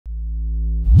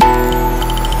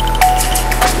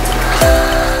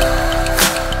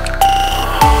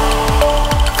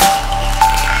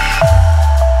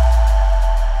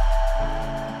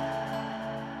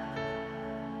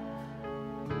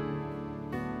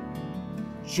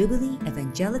Jubilee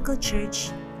Evangelical Church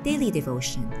Daily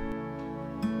Devotion.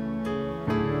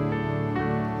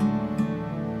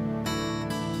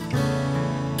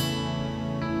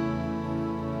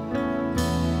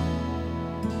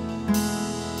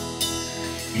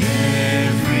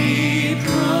 Every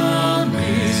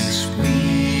promise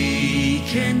we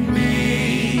can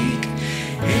make,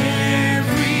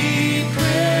 every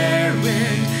prayer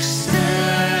and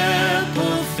step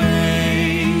of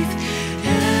faith,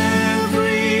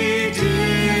 every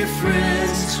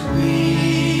difference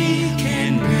we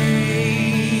can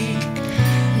make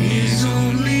is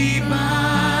only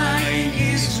by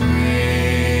His grace.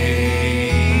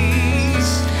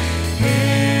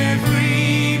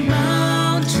 Every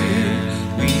mountain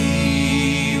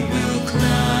we will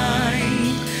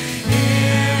climb,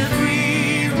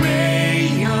 every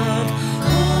ray of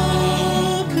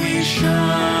hope we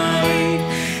shine,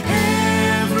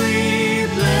 every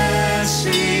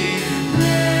blessing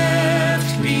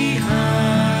left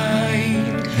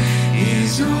behind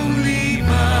is only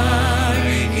by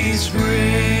His grace.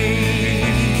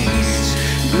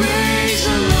 Grace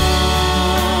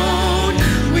alone,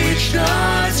 which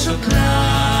God supplies,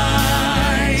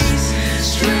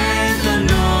 strength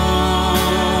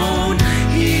unknown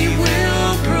He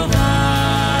will provide.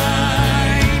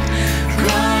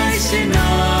 Christ in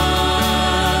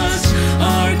us,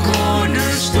 our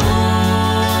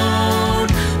cornerstone,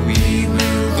 we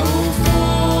will go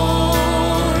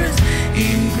forth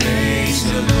in grace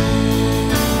alone.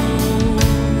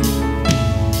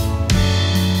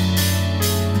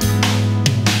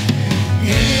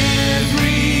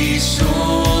 Every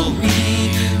soul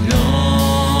we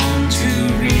long to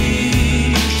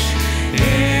reach,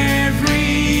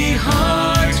 every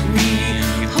heart we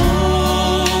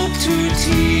hope to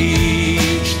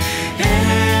teach,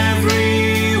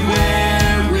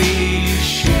 everywhere we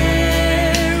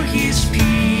share His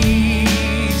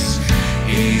peace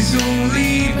is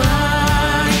only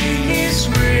by His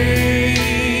grace.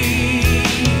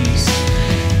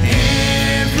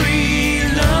 Every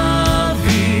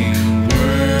loving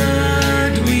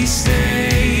word we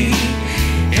say,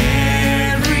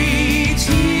 every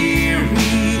tear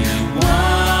we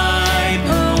wipe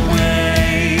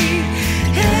away,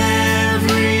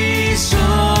 every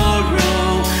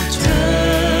sorrow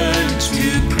turned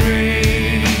to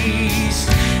praise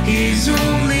is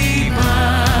only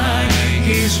by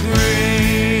His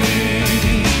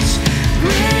grace.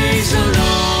 Grace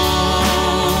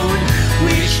alone,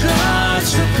 which God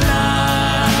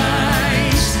supplies,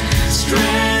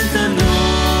 strength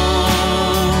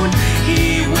unknown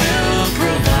He will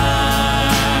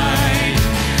provide.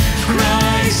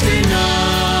 Christ in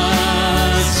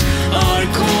us, our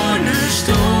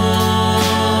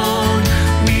cornerstone,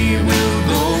 we will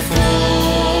go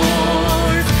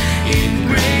forth in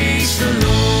grace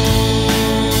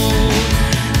alone.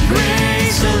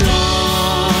 Grace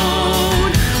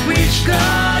alone, which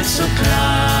God supplies,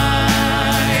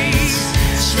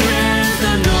 strength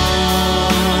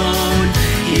unknown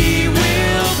He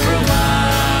will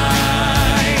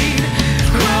provide.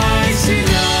 Christ in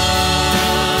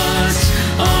us,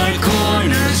 our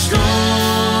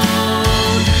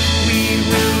cornerstone, we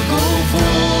will go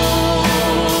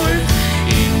forth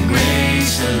in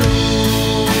grace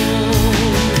alone.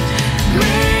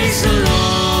 Grace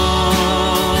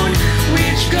alone,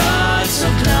 which God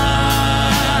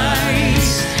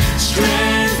supplies,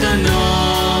 strength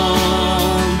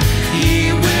unknown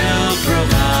He will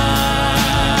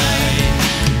provide.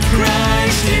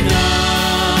 Christ in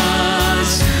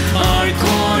us, our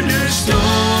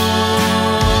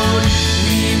cornerstone,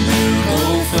 we will go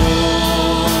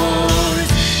forth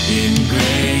in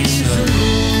grace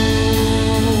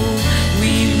alone.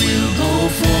 We will go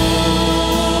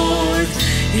forth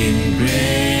in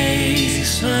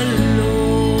grace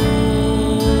alone.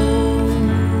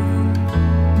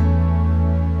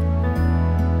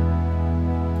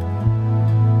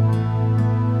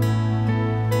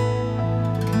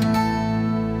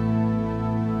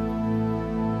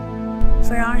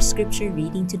 For our scripture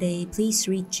reading today, please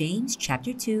read James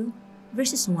chapter 2,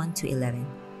 verses 1 to 11.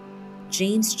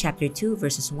 James chapter 2,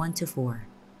 verses 1 to 4.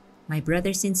 My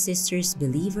brothers and sisters,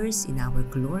 believers in our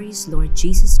glorious Lord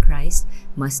Jesus Christ,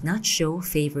 must not show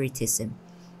favoritism.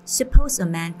 Suppose a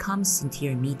man comes into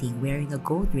your meeting wearing a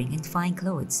gold ring and fine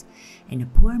clothes, and a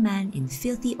poor man in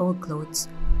filthy old clothes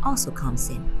also comes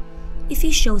in. If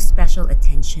you show special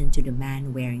attention to the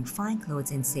man wearing fine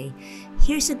clothes and say,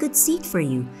 "Here's a good seat for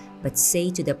you," but say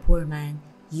to the poor man,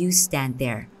 "You stand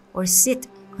there," or "Sit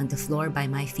on the floor by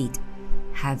my feet,"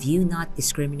 have you not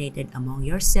discriminated among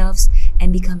yourselves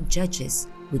and become judges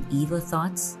with evil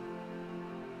thoughts?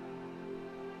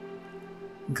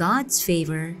 God's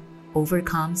favor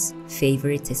overcomes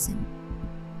favoritism.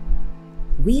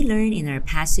 We learn in our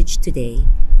passage today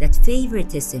that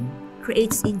favoritism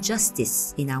creates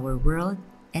injustice in our world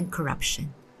and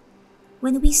corruption.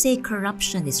 When we say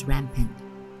corruption is rampant,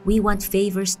 we want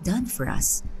favors done for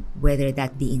us, whether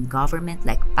that be in government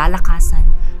like palakasan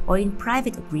or in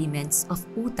private agreements of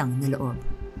utang na loob.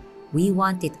 We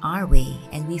want it our way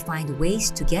and we find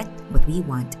ways to get what we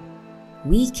want.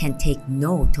 We can take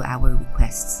no to our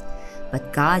requests,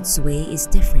 but God's way is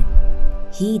different.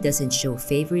 He doesn't show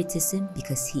favoritism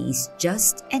because He is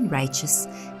just and righteous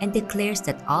and declares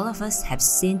that all of us have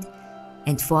sinned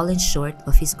and fallen short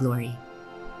of His glory.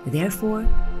 Therefore,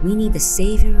 we need the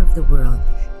Savior of the world,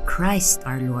 Christ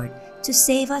our Lord, to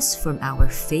save us from our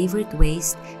favorite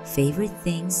ways, favorite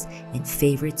things, and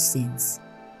favorite sins.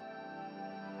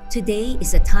 Today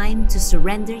is a time to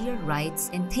surrender your rights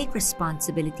and take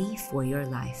responsibility for your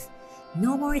life.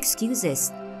 No more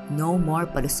excuses, no more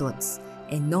palusots,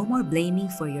 and no more blaming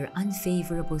for your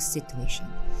unfavorable situation.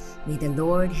 May the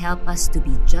Lord help us to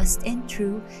be just and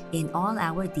true in all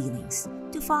our dealings,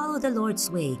 to follow the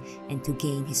Lord's way and to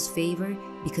gain His favor,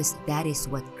 because that is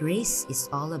what grace is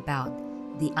all about,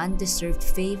 the undeserved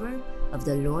favor of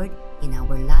the Lord in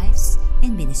our lives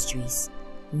and ministries.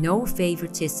 No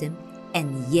favoritism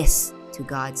and yes to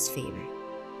God's favor.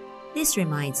 This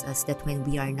reminds us that when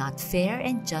we are not fair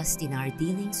and just in our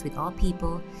dealings with all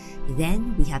people,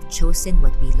 then we have chosen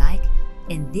what we like,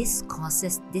 and this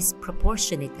causes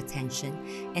disproportionate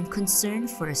attention and concern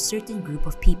for a certain group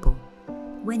of people.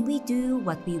 When we do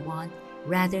what we want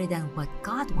rather than what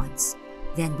God wants,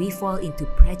 then we fall into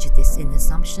prejudice and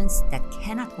assumptions that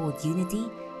cannot hold unity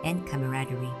and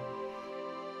camaraderie.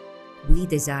 We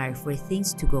desire for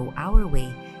things to go our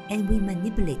way and we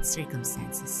manipulate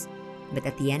circumstances. But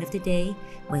at the end of the day,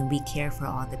 when we care for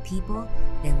all the people,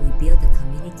 then we build a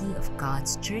community of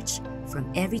God's church from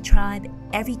every tribe,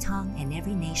 every tongue, and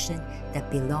every nation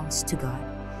that belongs to God.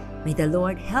 May the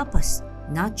Lord help us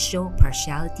not show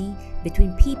partiality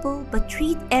between people, but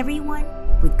treat everyone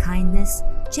with kindness,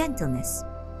 gentleness,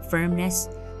 firmness,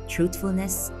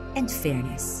 truthfulness, and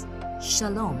fairness.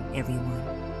 Shalom, everyone.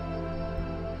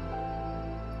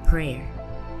 Prayer.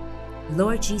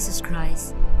 Lord Jesus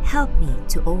Christ, help me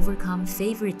to overcome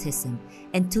favoritism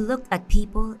and to look at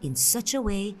people in such a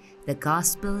way the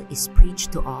gospel is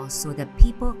preached to all so that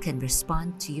people can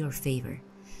respond to your favor.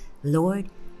 Lord,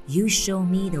 you show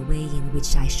me the way in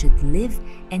which I should live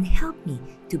and help me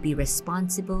to be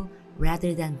responsible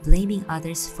rather than blaming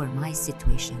others for my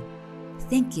situation.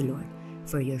 Thank you, Lord,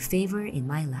 for your favor in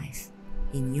my life.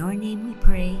 In your name we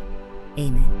pray.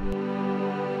 Amen.